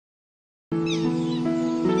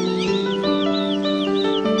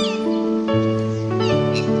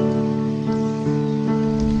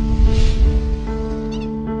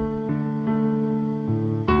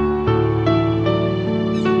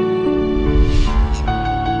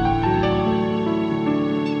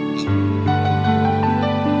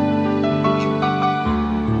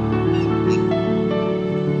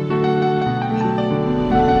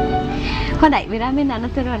හොඳයි විරාමයෙන්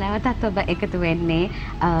අනතුරුව නැවතත් ඔබ එකතු වෙන්නේ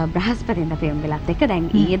බ්‍රහස්පතින්දා පියුම් වෙලත් එක්ක. දැන්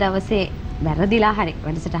ඊයේ දවසේ වැරදිලා හරි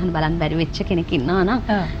වැඩසටහන බලන්න බැරි වෙච්ච කෙනෙක් ඉන්නවා නම්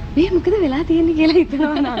මේ මොකද වෙලා තියෙන්නේ කියලා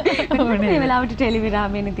හිතනවා නම් මේ වෙලාවට ටෙලි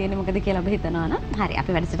විරාමයෙන් තියෙන්නේ මොකද කියලා ඔබ හිතනවා නම් හරි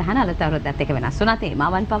අපි වැඩසටහන අලුත් අවුරුද්දත් එක්ක වෙනස් වුණා.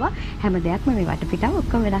 තේමාවන් පවා හැම දෙයක්ම මේ වටපිටාව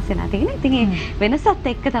ඔක්කොම වෙනස් වෙලා තියෙනවා. ඉතින් ඒ වෙනසත්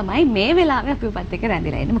එක්ක තමයි මේ වෙලාවේ අපි ඔබත් එක්ක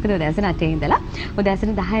රැඳිලා ඉන්නේ. මොකද උදෑසන 8 ඉඳලා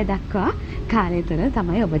උදෑසන 10 දක්වා කාලය තුළ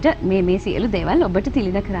තමයි ඔබට මේ සියලු දේවල් ඔබට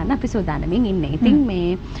තිළින කරන්න අපි සූදානමින් ඉන්නේ. ඉතින්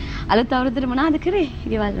මේ අලුත් අවුරුද්දේ මොනවද කරේ?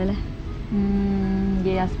 ගෙවල් වල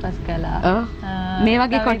ගේ අස්පස් කළා. මේ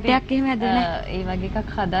වගේ කොටයක් එහෙම ඇදලා ඒ වගේ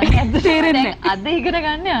එකක් හදන්න ඇද්ද තේරෙන්නේ අද ඉගෙන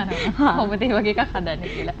ගන්න යනවා. කොහොමද ඒ වගේ එකක්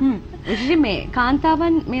හදන්නේ කියලා. විශේෂයෙන් මේ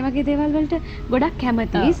කාන්තාවන් මේ වගේ දේවල් වලට ගොඩක්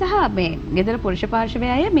කැමතියි සහ මේ ගෙදර පුරුෂ පාර්ශවය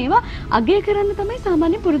අය මේවා අගය කරන්න තමයි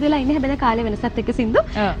සාමාන්‍යයෙන් පුරුදු වෙලා ඉන්නේ. හැබැයි කාලේ වෙනසත් එක්ක සින්දු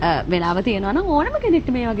වෙලාව තියෙනවා නම් ඕනම කෙනෙක්ට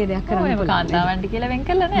මේ වගේ දෙයක් කරන්න පුළුවන්. කාන්තාවන්ට කියලා වෙන්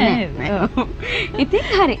කළා නෑ. ඉතින්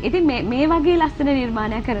හරි. ඉතින් මේ වගේ ලස්සන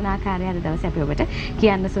නිර්මාණයක් කරන ආකාරය අද දවසේ අපි ඔබට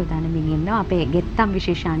කියන්න සූදානම්ින් ඉන්නවා. අපේ ගෙත්තම්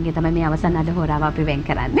විශේෂාංගය තමයි මේ අවසන් අද හොරාව අපි වෙන්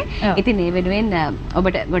කරන්නේ. ඉතින් ඒ වෙනුවෙන්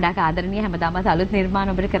ඔබට ගොඩාක් ආදරණීය හැමදාමත් අලුත්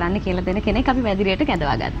නිර්මාණ ඔබට කරන්න කියලා දෙන කෙනෙක් අපි වැඩිරියට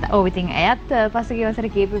කැඳවා ගත්තා. ඔව් ඉතින් එයත් පසුගිය වසර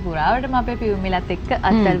කීප පුරාවටම අපේ පියුම් මිලත් එක්ක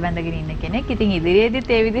අත්වල බැඳගෙන ඉන්න කෙනෙක්. ඉතින්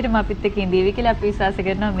ඉදිරියේදීත් ඒ විදිහටම අපිත් එක්ක ඉඳීවි කියලා අපි විශ්වාස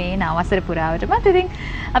කරනවා මේ නවසර පුරාවටම. ඉතින්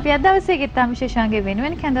අපි අද දවසේ ගෙත්තම් විශේෂාංගය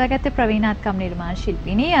වෙනුවෙන් කැඳවාගත්තේ ප්‍රවීණාත්කම් නිර්මාණ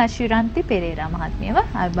ශිල්පිනී ශිරාන්ති පෙරේරා මහත්මියව.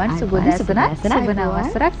 ආයුබෝවන් සුබ දවසක් සුබ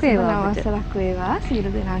නවසරක් වේවා. නවසරක් වේවා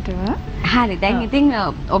සියලු දෙනාටම. හරි දැන් ඉතින්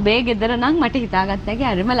ඔබේ ගෙදර නම් මට හිතාගත්තා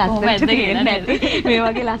අරම ලස්සනට තියෙන්නේ මේ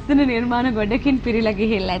වගේ ලස්සන නිර්මාණ ගොඩකින් පිරීලා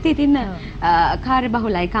ගිහිල්ලා ඇති. ඉතින්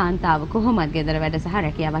කාර්යබහුලයි කාන්තාව කොහොමද ගෙදර වැඩ සහ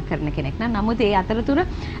රැකියාවක් කරන කෙනෙක් නම් නමුත් ඒ අතරතුර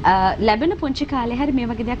ලැබෙන පුංචි කාලේ හරි මේ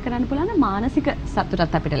වගේ දෙයක් කරන්න පුළුවන් මානසික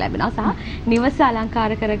සතුටක් අපිට ලැබෙනවා සහ නිවස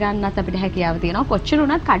අලංකාර කරගන්නත් අපිට හැකියාව තියෙනවා. කොච්චර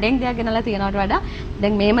වුණත් කඩෙන් දෙයක් ගෙනලා තියනවට වඩා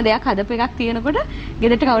දැන් මේම දෙයක් හදපු එකක් තියෙනකොට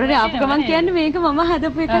ගෙදරට කවුරු හරි ආපු ගමන් කියන්නේ මේක මම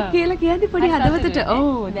හදපු එකක් කියලා කියද්දි පොඩි හදවතට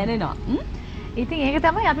ඕ දැනෙනවා. ඉතින් ඒක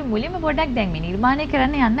තමයි අපි මුලින්ම පොඩ්ඩක් දැන් මේ නිර්මාණය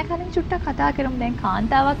කරන්න යන්න කලින් චුට්ටක් කතා කරමු. දැන්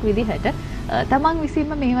කාන්තාවක් විදිහට තමන්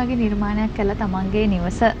විසින්ම මේ වගේ නිර්මාණයක් කළා තමන්ගේ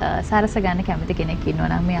නිවස සරස ගන්න කැමති කෙනෙක් ඉන්නවා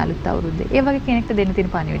නම් මේ අලුත් අවුරුද්දේ ඒ වගේ කෙනෙක්ට දෙන්න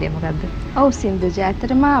තියෙන පණිවිඩය මොකද්ද? ඔව් සින්දුජ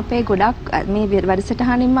ඇත්තටම අපේ ගොඩක් මේ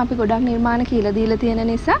වැඩසටහනින්ම අපි ගොඩක් නිර්මාණ කියලා දීලා තියෙන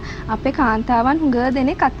නිසා අපේ කාන්තාවන් හුඟ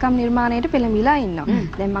දෙනෙක් අත්කම් නිර්මාණයට පෙළඹිලා ඉන්නවා.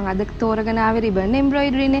 දැන් මම අද තෝරගෙන ආවේ රිබන්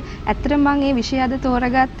එම්බ්‍රොයිඩරිනේ. ඇත්තටම මම මේ විෂය අද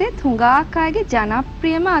තෝරගත්තේ හුඟක් අයගේ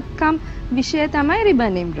ජනප්‍රියම අත්කම් විෂය තමයි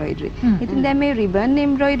රිබන් එම්බ්‍රොයිඩරි. ඉතින් දැන් මේ රිබන්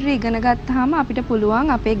එම්බ්‍රොයිඩරි ඉගෙන ගත්තාම අපිට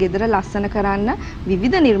පුළුවන් අපේ ගෙදර ලස්සන කරන්න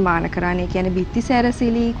විවිධ නිර්මාණ කරන්න. ඒ කියන්නේ බිත්ති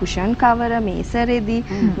සැරසිලි, කුෂන් කවර, මේස රෙදි,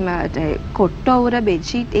 කොට්ටෝවර,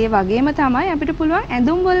 බෙඩ්ෂීට් ඒ වගේම තමයි අපිට පුළුවන්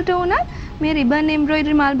ඇඳුම් වලට උනත් මේ රිබන්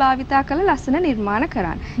එම්බ්‍රොයිඩරි මල් භාවිතා කරලා ලස්සන නිර්මාණ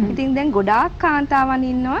කරන්න. ඉතින් දැන් ගොඩාක් කාන්තාවන්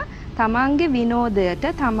ඉන්නවා තමන්ගේ විනෝදයට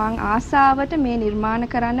තමන් ආසාවට මේ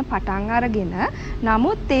නිර්මාණ කරන්න පටන් අරගෙන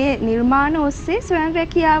නමුත් ඒ නිර්මාණ ඔස්සේ ස්වයං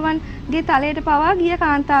රැකියාවන්ගේ තලයට පවා ගිය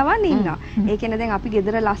කාන්තාවන් ඉන්නවා. ඒ කියන්නේ දැන් අපි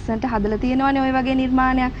ගෙදර ලස්සනට හදලා තියෙනවානේ ওই වගේ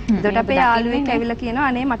නිර්මාණයක්. එතකොට අපේ යාළුවෙක් ඇවිල්ලා කියනවා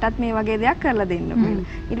අනේ මටත් මේ වගේ දෙයක් කරලා දෙන්න කියලා.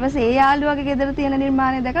 ඊට පස්සේ ඒ යාළුවාගේ ගෙදර තියෙන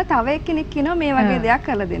නිර්මාණය දැකලා තව එක්කෙනෙක් කියනවා මේ වගේ දෙයක්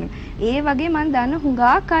කරලා දෙන්න. ඒ වගේ මම දන්න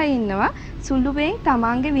හුඟක් අය ඉන්නවා සුළුවෙන්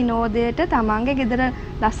තමන්ගේ විනෝදයට තමන්ගේ ගෙදර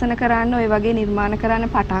ලස්සන කරන්න ওই වගේ නිර්මාණ කරන්න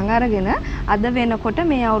පටන් අරගෙන අද වෙනකොට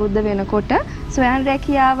මේ අවුරුද්ද වෙනකොට ස්වයං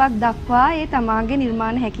රැකියාවක් දක්වා ඒ තමන්ගේ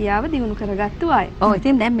නිර්මාණ හැකියාව දියුණු කරගත්තු අය. ඔව්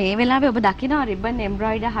ඉතින් දැන් මේ වෙලාවේ ඔබ දකිනවා රිබන්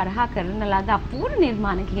එම්බ්‍රොයිඩර් හරහා කරන ලද අපූර්ව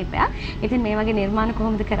නිර්මාණ කිහිපයක්. ඉතින් මේ වගේ නිර්මාණ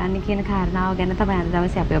කොහොමද කරන්නේ කියන කාරණාව ගැන තමයි අද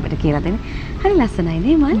දවසේ අපි ඔබට කියලා දෙන්නේ. හරි ලස්සනයි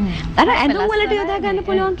නේ මල්. අර ඇඳුම් වලට යොදා ගන්න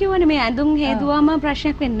පුළුවන් කියවනේ මේ ඇඳුම් හේදුවාම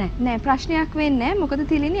ප්‍රශ්නයක් වෙන්නේ නැහැ. නෑ ප්‍රශ්නයක් වෙන්නේ නැහැ. මොකද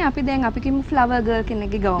තිලිනේ අපි දැන් අපි කිව්ව ෆ්ලවර් ගර්ල්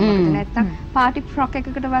කෙනෙක්ගේ ගවමකට නැත්තම් පාටි ෆ්‍රොක්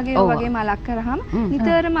එකකට වගේ වගේ මලක් කරාම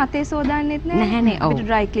නිතරම අතේ සෝදන්නෙත් නැහැ. අපිට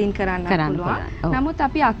ඩ්‍රයි ක්ලීන් කරන්න පුළුවන්. නමුත්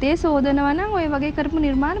අපි අතේ සෝදනවා නම් ওই වගේ කරපු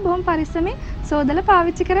නිර්මාණ බොහොම පරිස්සමෙන් සෝදලා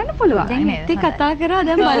පාවිච්චි කරන්න පුළුවන්. දැන් ඉතින් කතා කරා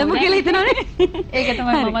දැන් බලමු කියලා හිතනවානේ. ඒක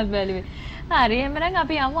තමයි මමත් බැලුවේ. හරි එහෙනම්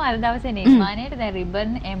අපි යමු අද දවසේ නිර්මාණයට. දැන් රිබන්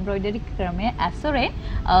එම්බ්‍රොයිඩරි ක්‍රමය ඇසුරේ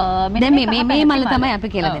දැන් මේ මල තමයි අපි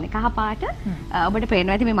කියලා දෙන්නේ. කහ පාට ඔබට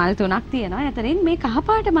පේනවා ඇති මේ මල් තුනක් තියෙනවා. අතරින් මේ කහ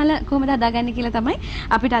පාට මල කොහොමද හදාගන්නේ කියලා තමයි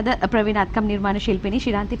අපිට අද ප්‍රවීණාත්කම් නිර්මාණ ශිල්පිනී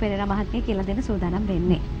ශිරාන්ති පෙරේරා මහත්මිය කියලා දෙන්න සූදානම්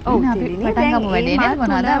වෙන්නේ. ඔව් පටන් ගමු වැඩේ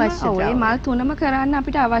මොනවද අවශ්‍ය? ඔව් මේ මල් තුනම කරන්න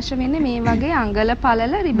අපිට අවශ්‍ය වෙන්නේ මේ වගේ අඟල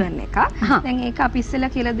පළල රිබන් එකක්. දැන් ඒක අපි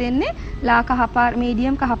ඉස්සෙල්ලා කියලා දෙන්නේ ලා කහ පාට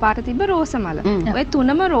මීඩියම් කහ පාට තිබ්බ රෝස මල. ඔය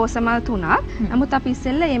තුනම රෝස මල් තුනක් නමුත් අපි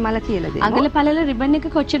ඉස්සෙල්ලා මේ මල කියලා දෙනවා. අගල පළල රිබන් එක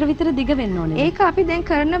කොච්චර විතර දිග වෙන්න ඕනේද? ඒක අපි දැන්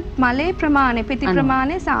කරන මලේ ප්‍රමාණය පෙති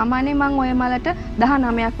ප්‍රමාණය සාමාන්‍යයෙන් මම ඔය මලට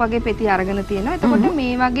 19ක් වගේ පෙති අරගෙන තියෙනවා. එතකොට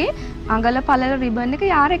මේ වගේ අඟල පළල රිබන් එක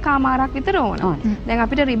යාර එකමාරක් විතර ඕන. දැන්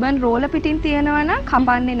අපිට රිබන් රෝල පිටින් තියෙනවා නම්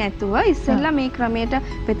කපන්නේ නැතුව ඉස්සෙල්ලා මේ ක්‍රමයට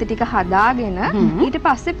පෙති ටික හදාගෙන ඊට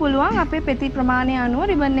පස්සේ පුළුවන් අපේ පෙති ප්‍රමාණය අනුව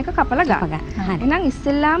රිබන් එක කපලා ගන්න. එහෙනම්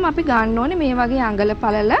ඉස්සෙල්ලාම අපි ගන්න ඕනේ මේ වගේ අඟල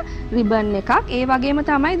පළල රිබන් එකක්. ඒ වගේම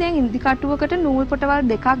තමයි දැන් ඉන්දි කටුවකට නූල් පොටවල්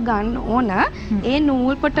දෙකක් ගන්න ඕන. ඒ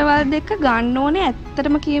නූල් පොටවල් දෙක ගන්න ඕනේ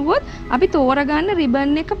ඇත්තටම කිව්වොත් අපි තෝරගන්න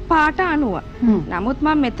රිබන් එක පාට අනුව. නමුත්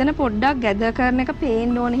මම මෙතන පොඩ්ඩක් ගැදර් කරන එක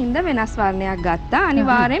පේන්න ඕන හින්දා වෙනස් වර්ණයක් ගත්තා.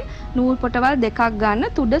 අනිවාර්යෙන් නූල් පොටවල් දෙකක්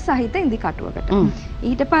ගන්න තුඩ සහිත ඉන්දි කටුවකට.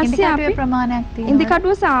 ඊට පස්සේ අපි ප්‍රමාණයක් තියෙනවා. ඉන්දි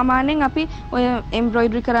කටුව සාමාන්‍යයෙන් අපි ඔය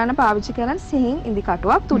එම්බ්‍රොයිඩරි කරන්න පාවිච්චි කරන සිහින් ඉන්දි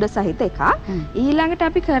කටුවක් තුඩ සහිත එකක්. ඊළඟට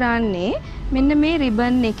අපි කරන්නේ මෙන්න මේ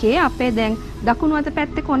රිබන් එකේ අපේ දැන් දකුණු අත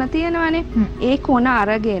පැත්තේ කොන තියෙනවනේ. ඒ කොන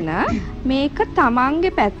අරගෙන මේක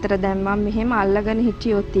තමන්ගේ පැත්තට දැන් මම මෙහෙම අල්ලගෙන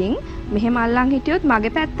හිටියොතින් මෙහෙම අල්ලන් හිටියොත්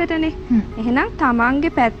මගේ පැත්තටනේ. එහෙනම්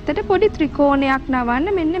තමන්ගේ පැත්තට පොඩි ත්‍රිකෝණයක්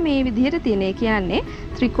නවන්න මෙන්න මේ විදිහට තියෙන. ඒ කියන්නේ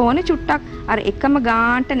ත්‍රිකෝණේ චුට්ටක් අර එකම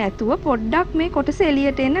ගානට නැතුව පොඩ්ඩක් මේ කොටස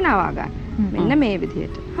එළියට එන්න නවා ගන්න. මෙන්න මේ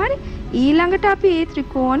විදිහට. හරි. ඊළඟට අපි මේ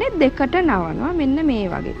ත්‍රිකෝණේ දෙකට නවනවා මෙන්න මේ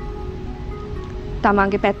වගේ.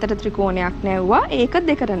 තමන්ගේ පැත්තට ත්‍රිකෝණයක් නැවුවා ඒක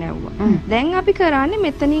දෙකට නැවුවා. දැන් අපි කරන්නේ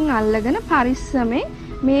මෙතනින් අල්ලගෙන පරිස්සමෙන්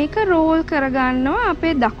මේක රෝල් කරගන්නවා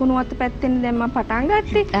අපේ දකුණු අත පැත්තෙන් දැන් මම පටන්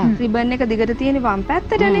ගත්තේ රිබන් එක දිගට තියෙන වම්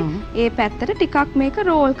පැත්තටනේ. ඒ පැත්තට ටිකක් මේක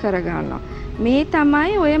රෝල් කරගන්නවා. මේ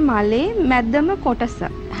තමයි ඔය මලේ මැදම කොටස.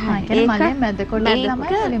 ඒක මලේ මැද කොටස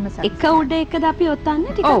තමයි සෙලිම සයිස්. එක උඩ එකද අපි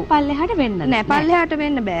ඔතන්නේ ටිකක් පල්ලෙහාට වෙන්න. නෑ පල්ලෙහාට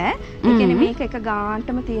වෙන්න බෑ. ඒ කියන්නේ මේක එක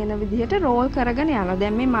ගානටම තියෙන විදිහට රෝල් කරගෙන යනවා.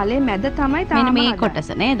 දැන් මේ මලේ මැද තමයි තාම මේ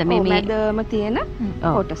කොටස නේද? මේ මැදම තියෙන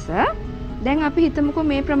කොටස. දැන් අපි හිතමුකෝ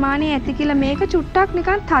මේ ප්‍රමාණය ඇති කියලා මේක චුට්ටක්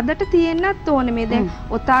නිකන් තදට තියෙන්නත් ඕනේ. මේ දැන්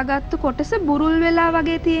ඔතාගත්තු කොටස බුරුල් වෙලා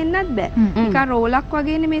වගේ තියෙන්නත් බෑ. නිකන් රෝලක්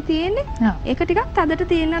වගේනේ මේ තියෙන්නේ. ඒක ටිකක් තදට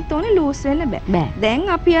තියෙන්නත් ඕනේ ලූස් වෙන්න බෑ. දැන්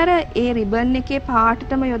අපි අර ඒ රිබන් එකේ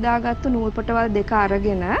පාටටම යොදාගත්තු නූල් පොටවල් දෙක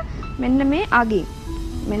අරගෙන මෙන්න මේ අගින්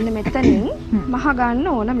මෙන්න මෙතනින් මහ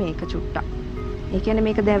ගන්න ඕන මේක චුට්ටක්. ඒ කියන්නේ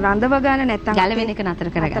මේක දැන් රඳව ගන්න නැත්තම් ගැලවෙන එක නතර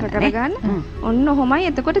කරගන්න. ඔන්න ඔහොමයි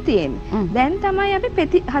එතකොට තියෙන්නේ. දැන් තමයි අපි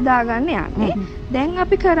පෙති හදාගන්න යන්නේ. දැන්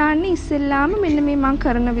අපි කරන්නේ ඉස්සෙල්ලාම මෙන්න මේ මම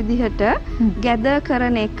කරන විදිහට ගැදර්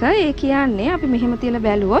කරන එක. ඒ කියන්නේ අපි මෙහෙම තියලා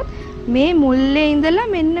බැලුවොත් මේ මුල්ලේ ඉඳලා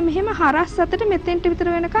මෙන්න මෙහෙම හරස් අතට මෙතෙන්ට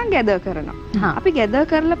විතර වෙනකන් ගැදර් කරනවා. අපි ගැදර්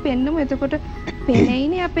කරලා පෙන්නමු. එතකොට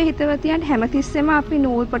පෙනෙයිනේ අපේ හිතවතියන්ට හැමතිස්සෙම අපි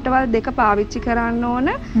නූල් පොටවල් දෙක පාවිච්චි කරන්න ඕන.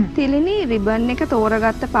 තිලිනි රිබන් එක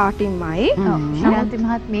තෝරගත්ත පාටින්මයි. ශාන්ති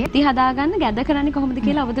මහත්මිය ඉති හදාගන්න ගැද කරන්නේ කොහොමද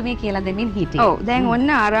කියලා ඔබද මේ කියලා දෙමින් හිටියේ. ඔව් දැන් ඔන්න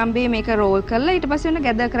ආරම්භයේ මේක රෝල් කරලා ඊට පස්සේ ඔන්න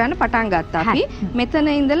ගැද කරන්න පටන් ගත්තා. අපි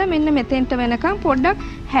මෙතන ඉඳලා මෙන්න මෙතෙන්ට වෙනකන් පොඩ්ඩක්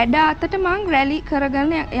හැඩ අතට මං රැලි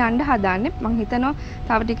කරගෙන යන්න හදාන්නේ. මං හිතනවා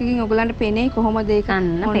තව ටිකකින් ඔයගලන්ට පේන්නේ කොහොමද ඒක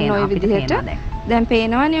ඔන්න ඔය විදිහට. දැන්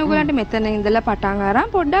පේනවනේ ඔයගලන්ට මෙතන ඉඳලා පටන්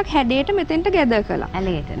අරන් පොඩ්ඩක් හැඩයට මෙතෙන්ට ගැද කළා.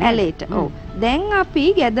 ඇලේට. ඔව්. දැන් අපි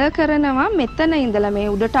ගැද කරනවා මෙතන ඉඳලා මේ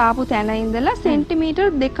උඩට ආපු තැන ඉඳලා සෙන්ටිමීටර්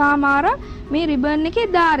 2.5 මේ රිබන් එකේ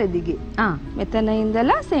ධාරෙ දිගේ. මෙතන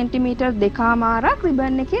ඉඳලා සෙන්ටිමීටර් 2.5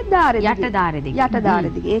 රිබන් එකේ ධාරෙ දිගේ. යට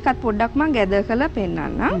ධාරෙ දිගේ. ඒකත් පොඩ්ඩක් මම ගැද කරලා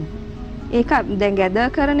පෙන්නන්නම්. ඒක දැන් ගැද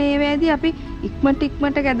කරන ඒවැදී අපි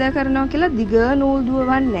ඉක්මනට ගැද කරනවා කියලා දිග නූල්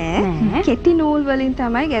දුවවන්නේ නැහැ. කෙටි නූල් වලින්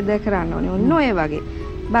තමයි ගැද කරන්න ඕනේ. ඔන්න ඔය වගේ.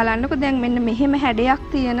 බලන්නකො දැන් මෙන්න මෙහෙම හැඩයක්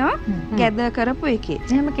තියෙනවා ගැද කරපු එකේ.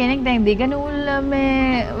 එහෙම කෙනෙක් දැන් දිග නූල්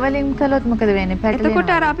මේ වලින් කළොත් මොකද වෙන්නේ? පැටලෙනවා.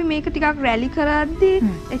 එතකොට අර අපි මේක ටිකක් රැලි කරද්දී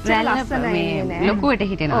එච්චර ලස්සන නෑ. ලොකුවට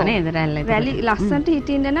හිටිනවා නේද රැල්ල? රැලි ලස්සනට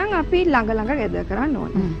හිටින්න නම් අපි ළඟ ගැද කරන්න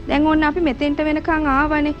ඕනේ. දැන් ඕන්න අපි මෙතෙන්ට වෙනකන්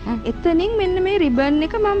ආවනේ. එතනින් මෙන්න මේ රිබන්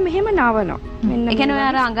එක මම මෙහෙම නවනවා. මෙන්න ඒ කියන්නේ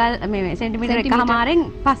අර අඟල් මේ සෙන්ටිමීටර් 1.5න්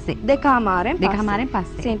පස්සේ 2.5න්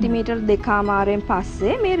පස්සේ සෙන්ටිමීටර් 2.5න්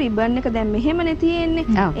පස්සේ මේ රිබන් එක දැන් මෙහෙමනේ තියෙන්නේ.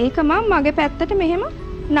 ඒක මම මගේ පැත්තට මෙහෙම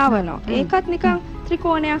නවනවා. ඒකත් නිකන්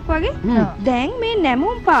ත්‍රිකෝණයක් වගේ. දැන් මේ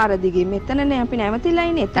නැමුම් පාර දිගේ මෙතනනේ අපි නැවතිලා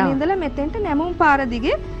ඉන්නේ. එතන ඉඳලා මෙතෙන්ට නැමුම් පාර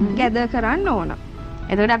දිගේ ගැද කරන්න ඕන.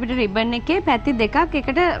 එතකොට අපිට රිබන් එකේ පැති දෙකක්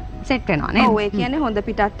එකට සෙට් වෙනවා නේද? ඔව් ඒ කියන්නේ හොඳ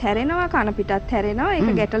පිටත් හැරෙනවා කන පිටත් හැරෙනවා.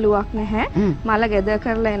 ඒක ගැටලුවක් නැහැ. මල ගැද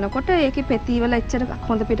කරලා එනකොට ඒකේ පෙති වල එච්චර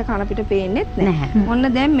හොඳ පිට කන පිට පේන්නේත් නැහැ.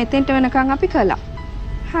 ඔන්න දැන් මෙතෙන්ට වෙනකන් අපි කළා.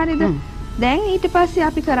 හරිද? දැන් ඊට පස්සේ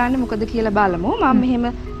අපි කරන්නේ මොකද කියලා බලමු. මම මෙහෙම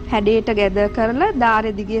හැඩයට ගැද කරලා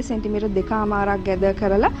ධාරෙ දිගේ සෙන්ටිමීටර් 2.5ක් ගැද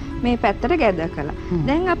කරලා මේ පැත්තට ගැද කළා.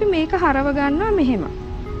 දැන් අපි මේක හරව ගන්නවා මෙහෙම.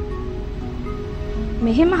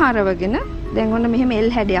 මෙහෙම හරවගෙන දැන් ඔන්න මෙහෙම L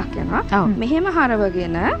හැඩයක් යනවා. මෙහෙම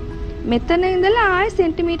හරවගෙන මෙතන ඉඳලා ආයෙ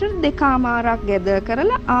සෙන්ටිමීටර් 2.5ක් ගැද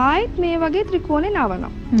කරලා ආයෙත් මේ වගේ ත්‍රිකෝණේ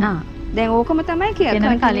නවනවා. දැන් ඕකම තමයි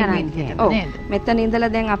කියන්නේ. ඔව්. මෙතන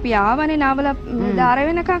ඉඳලා දැන් අපි ආවනේ නාවල දාර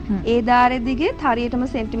වෙනකන්. ඒ දාරෙ දිගේ හරියටම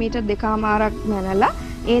සෙන්ටිමීටර් 2මාරක් මැනලා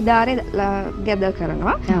ඒ දාරේ ගැද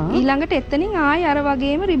කරනවා. ඊළඟට එතනින් ආයි අර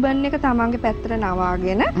වගේම රිබන් එක තමන්ගේ පැත්තට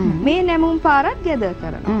නවාගෙන මේ නැමුම් පාරක් ගැද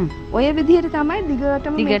කරනවා. ඔය විදිහට තමයි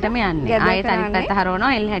දිගටම යන්නේ. ආයෙත් අනිත් පැත්ත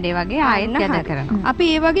හරවනවා එල් හැඩේ වගේ ආයෙත් ගැද කරනවා.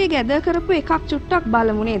 අපි ඒ වගේ ගැද කරපු එකක් චුට්ටක්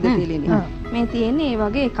බලමු නේද තෙලිනේ. මේ තියෙන්නේ ඒ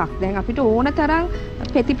වගේ එකක්. දැන් අපිට ඕන තරම්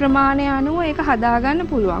පෙති ප්‍රමාණය අනුව ඒක හදාගන්න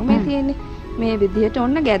පුළුවන්. මේ තියෙන්නේ මේ විදිහට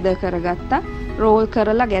ඔන්න ගැද කරගත්තා. රෝල්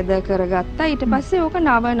කරලා ගැද කරගත්තා. ඊට පස්සේ ඕක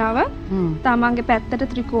නව තමන්ගේ පැත්තට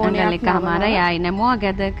ත්‍රිකෝණයක් එකමාරයි ආයි නැමුවා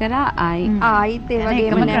ගැද කරා ආයිත් ඒ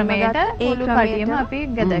වගේම ක්‍රමයට ඒ ක්‍රමයටම අපි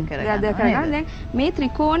ගැද කරගන්නවා. දැන් මේ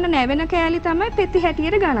ත්‍රිකෝණ නැවෙන කෑලි තමයි පෙති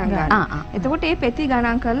හැටියට ගණන් ගන්න. එතකොට මේ පෙති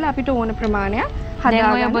ගණන් කරලා අපිට ඕන ප්‍රමාණයක් හදාගන්න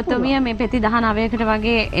පුළුවන්. ඔය ඔබතුමිය මේ පෙති 19කට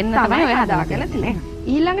වගේ එන්න තමයි ඔය හදාගෙන තියෙන්නේ.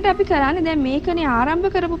 ඊළඟට අපි කරන්නේ දැන් මේකනේ ආරම්භ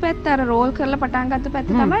කරපු පැත්ත අර රෝල් කරලා පටන් ගත්ත පැත්ත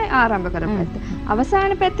තමයි ආරම්භ කරපු පැත්ත.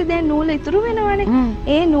 අවසාන පැත්තේ දැන් නූල ඉතුරු වෙනවනේ.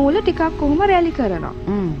 ඒ නූල ටිකක් කොහොම රැලි කරනවා.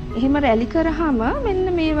 එහෙම රැලි කරාම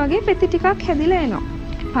මෙන්න මේ වගේ පෙති ටිකක් හැදිලා එනවා.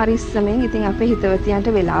 පරිස්සමෙන් ඉතින් අපේ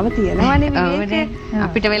හිතවතියන්ට වෙලාව තියෙනවනේ විවේකේ.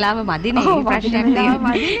 අපිට වෙලාව මදිනේ ප්‍රශ්නයක්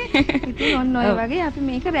තියෙනවා. ඉතින් ඔන්න ඔය වගේ අපි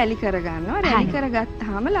මේක රැලි කරගන්නවා. රැලි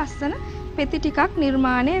කරගත්තාම ලස්සන පෙති ටිකක්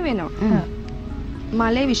නිර්මාණය වෙනවා.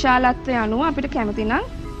 මලේ විශාලත්වය අනුව අපිට කැමති නම්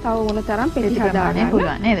තව ඕන තරම් පෙති හදාගන්න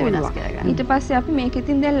පුළුවන් නේද වෙනස් කරගන්න. ඊට පස්සේ අපි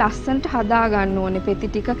මේකෙතින් දැන් ලස්සනට හදා ගන්න ඕනේ පෙති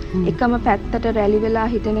ටික එකම පැත්තට රැලි වෙලා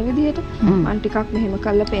හිටෙන විදිහට. මම ටිකක් මෙහෙම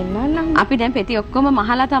කරලා පෙන්නන්නම්. අපි දැන් පෙති ඔක්කොම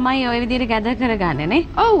මහලා තමයි ওই විදිහට ගැද කරගන්නේ නේ.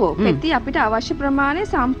 ඔව් ඔව්. පෙති අපිට අවශ්‍ය ප්‍රමාණය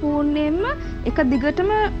සම්පූර්ණයෙන්ම එක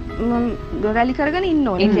දිගටම රැලි කරගෙන ඉන්න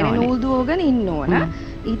ඕනේ. ඒ කියන්නේ නූල් දුවගෙන ඉන්න ඕන.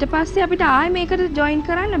 ඊට පස්සේ අපිට ආයෙ මේකට ජොයින්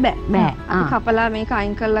කරන්න බෑ. අපි කපලා මේක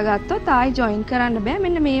අයින් කරලා ගත්තොත් ආයෙ ජොයින් කරන්න බෑ.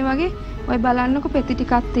 මෙන්න මේ වගේ ඔය බලන්නකො පෙති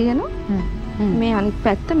ටිකක් තියෙනවා. මේ අනිත්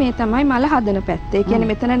පැත්ත මේ තමයි මල හදන පැත්ත. ඒ කියන්නේ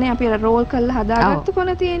මෙතනනේ අපි රෝල් කරලා හදාගත්තු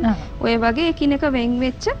කොන තියෙන්නේ. ඔය වගේ එකිනෙක වෙන්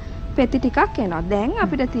වෙච්ච පෙති ටිකක් එනවා. දැන්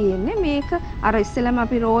අපිට තියෙන්නේ මේක අර ඉස්සෙල්ලාම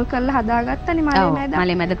අපි රෝල් කරලා හදාගත්තනේ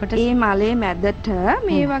මලේ මැද කොටස. ඒ මලේ මැදට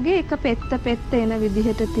මේ වගේ එක පෙත්ත එන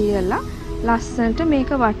විදිහට තියලා ලස්සනට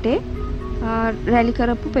මේක වටේ රැලි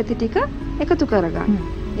කරපු පෙති ටික එකතු කරගන්න.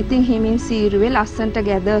 ඉතින් හිමින් සීරුවේ ලස්සනට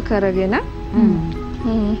ගැද කරගෙන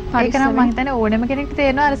ඒක නම් මම හිතන්නේ ඕනම කෙනෙක්ට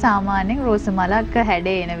තේරෙනවා අර සාමාන්‍යයෙන් රෝස මලක්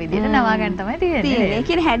හැඩේ එන විදිහට නවා ගන්න තමයි තියෙන්නේ. ඒ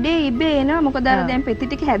කියන්නේ හැඩේ ඉබේ එනවා. මොකද අර දැන් පෙති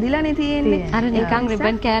ටික හැදිලානේ තියෙන්නේ. අර නිකන්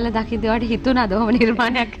රිබන් කෑල්ල දකිද්දී වට හිතුණාද ඔහොම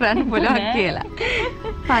නිර්මාණයක් කරන්න පුළුවන් කියලා.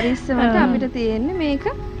 පරිස්සමට අපිට තියෙන්නේ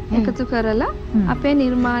මේක එකතු කරලා අපේ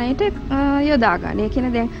නිර්මාණයට යොදා ගන්න. ඒ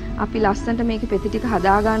කියන්නේ දැන් අපි ලස්සනට මේකේ පෙති ටික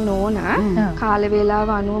හදා ගන්න ඕන. කාල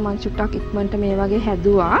වේලාව අනුව මම චුට්ටක් ඉක්මනට මේ වගේ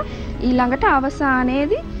හැදුවා. ඊළඟට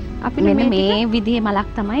අවසානයේදී අපිට මේ විදිහේ මලක්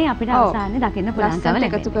තමයි අපිට අවසානයේ දකින්න පුළුවන්කම ලැබෙන්නේ.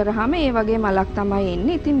 එකතු කරාම ඒ වගේ මලක් තමයි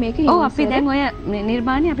එන්නේ. ඉතින් මේක අපි දැන් ඔය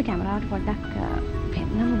නිර්මාණය අපි කැමරාවට පොඩ්ඩක්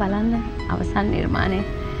පෙන්නමු බලන්න අවසන් නිර්මාණය.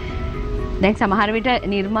 දැන් සමහර විට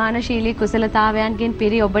නිර්මාණශීලී කුසලතාවයන්ගෙන්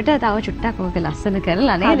පිරි ඔබට තව චුට්ටක් ඔක ලස්සන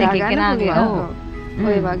කරලා නේද එක්කෙනාගේ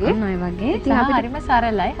ඔය වගේ ඉතින් අපිට හරිම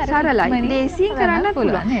සරලයි ලේසියෙන් කරන්න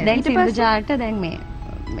පුළුවන්. දැන් සින්දුජාට දැන් මේ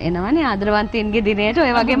එනවනේ ආදරවන්තයින්ගේ දිනේට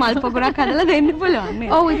ඔය වගේ මල් පොකුරක් හදලා දෙන්න පුළුවන් නේ.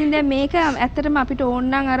 ඔව් ඉතින් දැන් මේක ඇත්තටම අපිට ඕන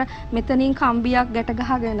නම් අර මෙතනින් කම්බියක් ගැට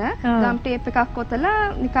ගහගෙන ගම් ටේප් එකක් කොතලා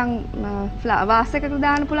නිකන් වාස් එකකට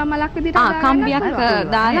දාන්න පුළුවන් මලක් විදිහට හදාගන්න කම්බියක්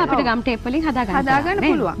දාලා අපිට ගම් ටේප් වලින් හදාගන්න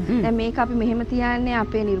පුළුවන්. දැන් මේක අපි මෙහෙම තියන්නේ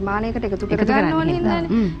අපේ නිර්මාණයකට එකතු කරගන්න ඕනේ නේද?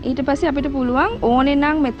 ඊට පස්සේ අපිට පුළුවන් ඕනේ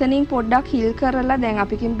නම් මෙතනින් පොඩ්ඩක් හිල් කරලා දැන්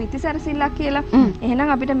අපි කිම් බිත්ති සැරසිල්ලක් කියලා.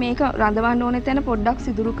 එහෙනම් අපිට මේක රඳවන්න ඕනේ තැන පොඩ්ඩක්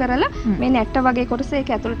සිදුරු කරලා මේ නැට්ට වගේ කොටස ඒක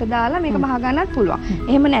ඇතුළට දාලා මේක මහ ගන්නත් පුළුවන්.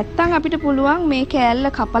 එහෙම නැත්නම් අපිට පුළුවන් මේ කෑල්ල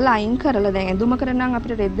කපලා අයින් කරලා දැන් ඇඳුමකට නම්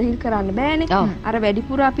අපිට රෙද්ද හිල් කරන්න බෑනේ. අර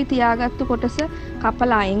වැඩිපුර අපි තියාගත්තු කොටස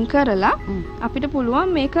කපලා අයින් කරලා අපිට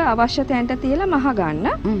පුළුවන් මේක අවශ්‍ය තැනට තියලා මහ ගන්න.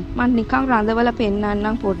 මම නිකන් රඳවලා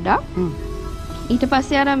පෙන්නන්නම් පොඩ්ඩක්. ඊට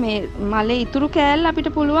පස්සේ අර මේ මලේ ඉතුරු කෑල්ල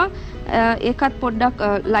අපිට පුළුවන් ඒකත් පොඩ්ඩක්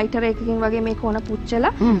ලයිටර් එකකින් වගේ මේ කොන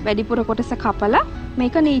පුච්චලා වැඩිපුර කොටස කපලා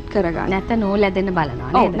මේක නීට් කරගන්න. නැත්නම් නූල් ඇදෙන්න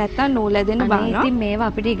බලනවා නේද? ඔව් නැත්නම් නූල් ඇදෙන්න බලනවා. ඉතින් මේවා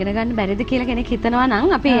අපිට ඉගෙන ගන්න බැරිද කියලා කෙනෙක් හිතනවා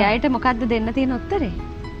නම් අපි ඒ අයට මොකද්ද දෙන්න තියෙන උත්තරේ?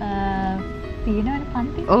 තියෙනවනේ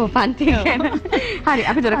පන්ති. ඔව් පන්ති ගැන. හරි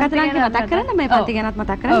අපි දුරකථන අංක මතක් කරන්න මේ පන්ති ගැනත්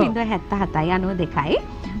මතක් කරන්න 077 92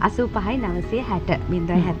 85 960 077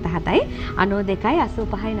 92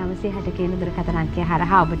 85 960 කියන දුරකථන අංකය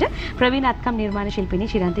හරහා ඔබට ප්‍රවීණත්කම් නිර්මාණ ශිල්පිනී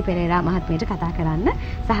ශිරන්ති පෙරේරා මහත්මියට කතා කරන්න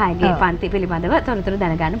සහායගේ පන්ති පිළිබඳව තොරතුරු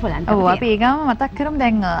දැනගන්න පුළුවන්. ඔව් අපි ඊගාම මතක් කරමු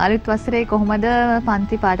දැන් අලුත් වසරේ කොහොමද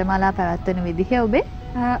පන්ති පාඨමාලා පැවැත්වෙන විදිහ ඔබේ?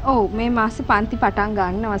 ඔව් මේ මාසේ පන්ති පටන්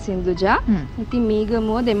ගන්නවා සින්දුජා. ඉතින්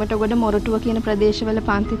මීගමුව දෙමටගොඩ මොරටුව කියන ප්‍රදේශවල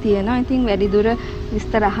පන්ති තියෙනවා. ඉතින් වැඩිදුර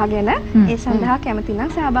විස්තර අහගෙන ඒ සඳහා කැමති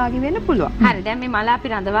නම් සහභාගී වෙන්න පුළුවන්. හරි දැන් මේ මල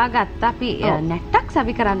අපි රඳවා ගත්තා. අපි නැට්ටක්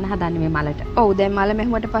සවි කරන්න හදන්නේ මේ මලට. ඔව් දැන් මල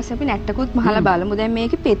මෙහුවට පස්සේ අපි නැට්ටකුත් මහලා බලමු. දැන්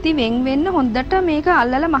මේකේ පෙති වෙන් වෙන්න හොඳට මේක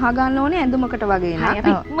අල්ලලා මහ ගන්න ඕනේ ඇඳුමකට වගේ නා.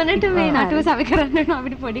 අපි මනට මේ නටුව සවි කරන්න වෙනවා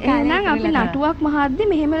අපිට පොඩි කාලේ. එහෙනම් අපි නටුවක් මහද්දි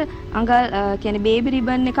මෙහෙම අඟල් කියන්නේ බේබි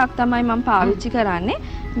රිබන් එකක් තමයි මම පාවිච්චි කරන්නේ.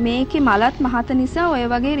 මේකේ මලත් මහත නිසා ඔය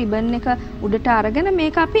වගේ රිබන් එක උඩට අරගෙන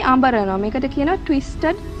මේක අපි අඹරනවා. මේකට කියනවා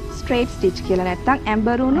twisted straight stitch කියලා. නැත්තම්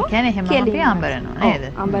ඇඹරුණු කියන්නේ එහෙම අපි අඹරනවා නේද?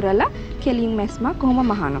 අඹරලා කෙලින් මැස්මක් කොහොම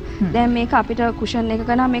මහනවා. දැන් මේක අපිට කුෂන්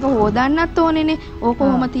එකක නම් මේක හොදන්නත් ඕනේනේ. ඕක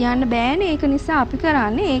කොහොම තියන්න බෑනේ. ඒක නිසා අපි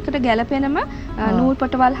කරන්නේ ඒකට ගැලපෙනම නූල්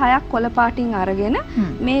පොටවල් 6ක් කොළ පාටින් අරගෙන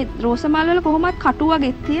මේ රෝස මල් වල කොහොමත් කටු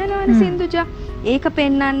වගේ තියනවානේ සින්දුජා. ඒක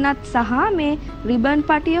පෙන්වන්නත් සහ මේ රිබන්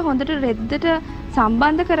පටිය හොඳට රෙද්දට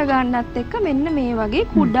සම්බන්ධ කරගන්නත් එක්ක මෙන්න මේ වගේ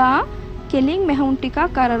කුඩා කෙලින් මෙහුන්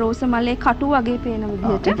ටිකක් අර රෝස මලේ කටු වගේ පේන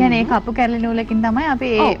විදිහට. ඒ කියන්නේ කපු කැරලි නූලකින් තමයි අපි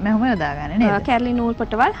මේ මෙහුම යොදාගන්නේ නේද? කැරලි නූල්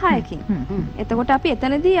පොටවල් 6කින්. එතකොට අපි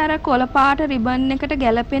එතනදී අර කොළ පාට රිබන් එකට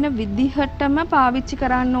ගැලපෙන විදිහටම පාවිච්චි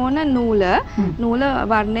කරන්න ඕන නූල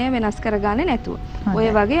වර්ණය වෙනස් කරගන්නේ නැතුව. ඔය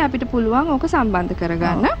වගේ අපිට පුළුවන් ඕක සම්බන්ධ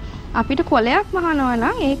කරගන්න. අපිට කොලයක් මහනවා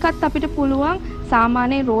නම් ඒකත් අපිට පුළුවන්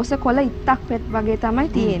සාමාන්‍ය රෝස කොළ ඉත්තක් වගේ තමයි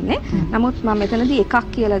තියෙන්නේ. නමුත් මම මෙතනදී එකක්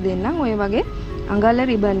කියලා දෙන්නම්. ඔය වගේ අඟල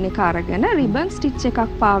රිබන් එක අරගෙන රිබන් ස්ටිච් එකක්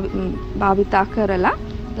භාවිතා කරලා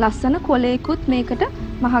ලස්සන කොලයකුත් මේකට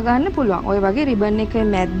මහ ගන්න පුළුවන්. ඔය වගේ රිබන් එකේ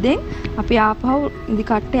මැද්දෙන් අපි ආපහු ඉදි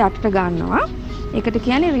කට්ටේ යටට ගන්නවා. ඒකට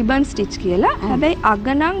කියන්නේ රිබන් ස්ටිච් කියලා. හැබැයි අග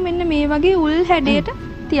නම් මෙන්න මේ වගේ උල් හැඩයට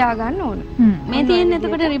තියාගන්න ඕන. මේ තියෙන්නේ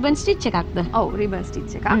එතකොට රිබන් ස්ටිච් එකක්ද? ඔව් රිබන්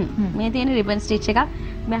ස්ටිච් එකක්. මේ තියෙන රිබන් ස්ටිච් එකක්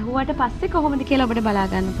මැහුවට පස්සේ කොහොමද කියලා ඔබට බලා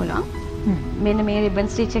ගන්න පුළුවන්. මෙන්න මේ රිබන්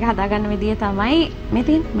ස්ටිච් එක හදාගන්න විදිය තමයි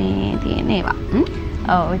මේ තියෙන ඒවා.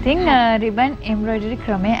 ඔව් ඉතින් රිබන් එම්බ්‍රොයිඩරි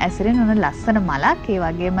ක්‍රමයේ ඇසුරෙන් උන ලස්සන මලක් ඒ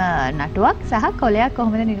වගේම නටුවක් සහ කොලයක්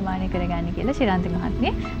කොහොමද නිර්මාණය කරගන්නේ කියලා ශිරාන්ති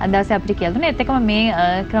මහත්මිය අද දවසේ අපිට කියලා දුන්නා. ඒත් එක්කම මේ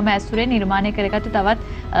ක්‍රම ඇසුරෙන් නිර්මාණය කරගත්තු තවත්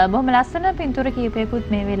බොහොම ලස්සන පින්තූර කීපයකුත්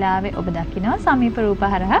මේ වෙලාවේ ඔබ දකිනවා සමීප රූප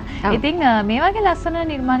හරහා. ඉතින් මේ වගේ ලස්සන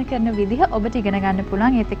නිර්මාණ කරන විදිහ ඔබට ඉගෙන ගන්න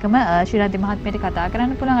පුළුවන්. ඒත් එක්කම ශිරාන්ති මහත්මියට කතා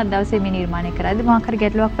කරන්න පුළුවන්. අද දවසේ මේ නිර්මාණය කරද්දී මොකක් හරි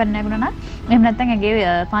ගැටලුවක් වෙන්න නැගුණා නම් එහෙම නැත්නම් ඇගේ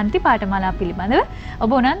පන්ති පාඨමාලා පිළිබඳව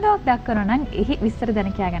ඔබ උනන්දුවක් දක්වනවා නම් එහි විස්තර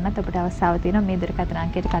දැන කියා ගන්නත් ඔබට අවස්ථාව තියෙනවා. මේ දුරකථන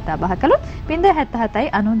අංකයට කතා බහ කළොත් 077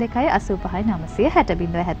 92 85 960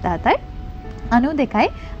 077 92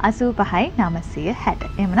 85 960.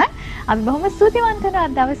 එහෙමනම් අපි බොහොම ස්තුතිවන්ත වෙනවා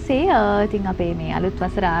අද දවසේ. ඉතින් අපේ මේ අලුත්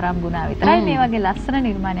වසර ආරම්භ වුණා විතරයි මේ වගේ ලස්සන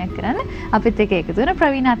නිර්මාණයක් කරන්න අපිත් එක්ක එකතු වෙන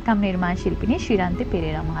ප්‍රවීණාත්කම් නිර්මාණ ශිල්පිනී ශ්‍රීරන්ති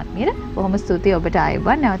පෙරේරා මහත්මියට බොහොම ස්තුතියි. ඔබට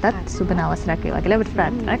ආයුබෝවන්. නැවතත් සුබ නවසරක් වේවා කියලා ඔබට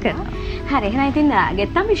ප්‍රාර්ථනා කරනවා. හරි එහෙනම් ඉතින්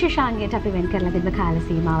ගෙත්තම් විශේෂාංගයට අපි වෙන් කරලා තිබ්බ කාල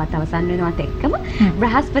සීමාවත් අවසන් වෙනවත් එක්කම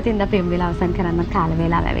බ්‍රහස්පතින්දා පියුම් වෙලා අවසන් කරන්න කාල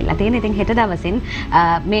වේලාව ඇවිල්ලා තියෙන. ඉතින් හෙට දවසින්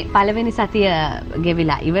මේ පළවෙනි සතිය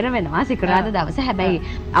ගෙවිලා ඉවර වෙනවා සිකුරාදා දවසේ. හැබැයි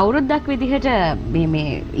අවුරුද්දක් විදිහට මේ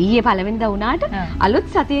ඊයේ පළවෙනිදා වුණාට අලුත්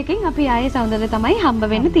සතියකින් අපි ආයේ සෞන්දර්ය තමයි හම්බ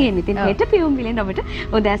වෙන්න තියෙන්නේ. ඉතින් හෙට පියුම් විලෙන් ඔබට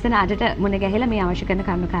උදෑසන 8ට මුණ ගැහිලා මේ අවශ්‍ය කරන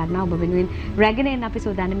කරුණු කාරණා ඔබ වෙනුවෙන් රැගෙන එන්න අපි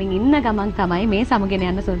සූදානම්ින් ඉන්න ගමන් තමයි මේ සමුගෙන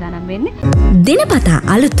යන්න සූදානම් වෙන්නේ. දිනපතා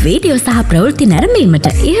අලුත් වීඩියෝ සහ ප්‍රවෘත්ති නැරඹීමට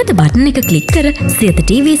ඉහත බටන් එක ක්ලික් කර සියත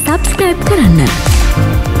TV subscribe කරන්න.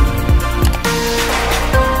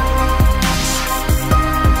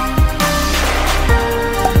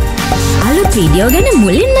 අලුත් වීඩියෝ ගැන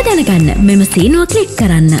මුලින්ම දැනගන්න මෙම සීනුව ක්ලික්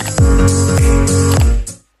කරන්න.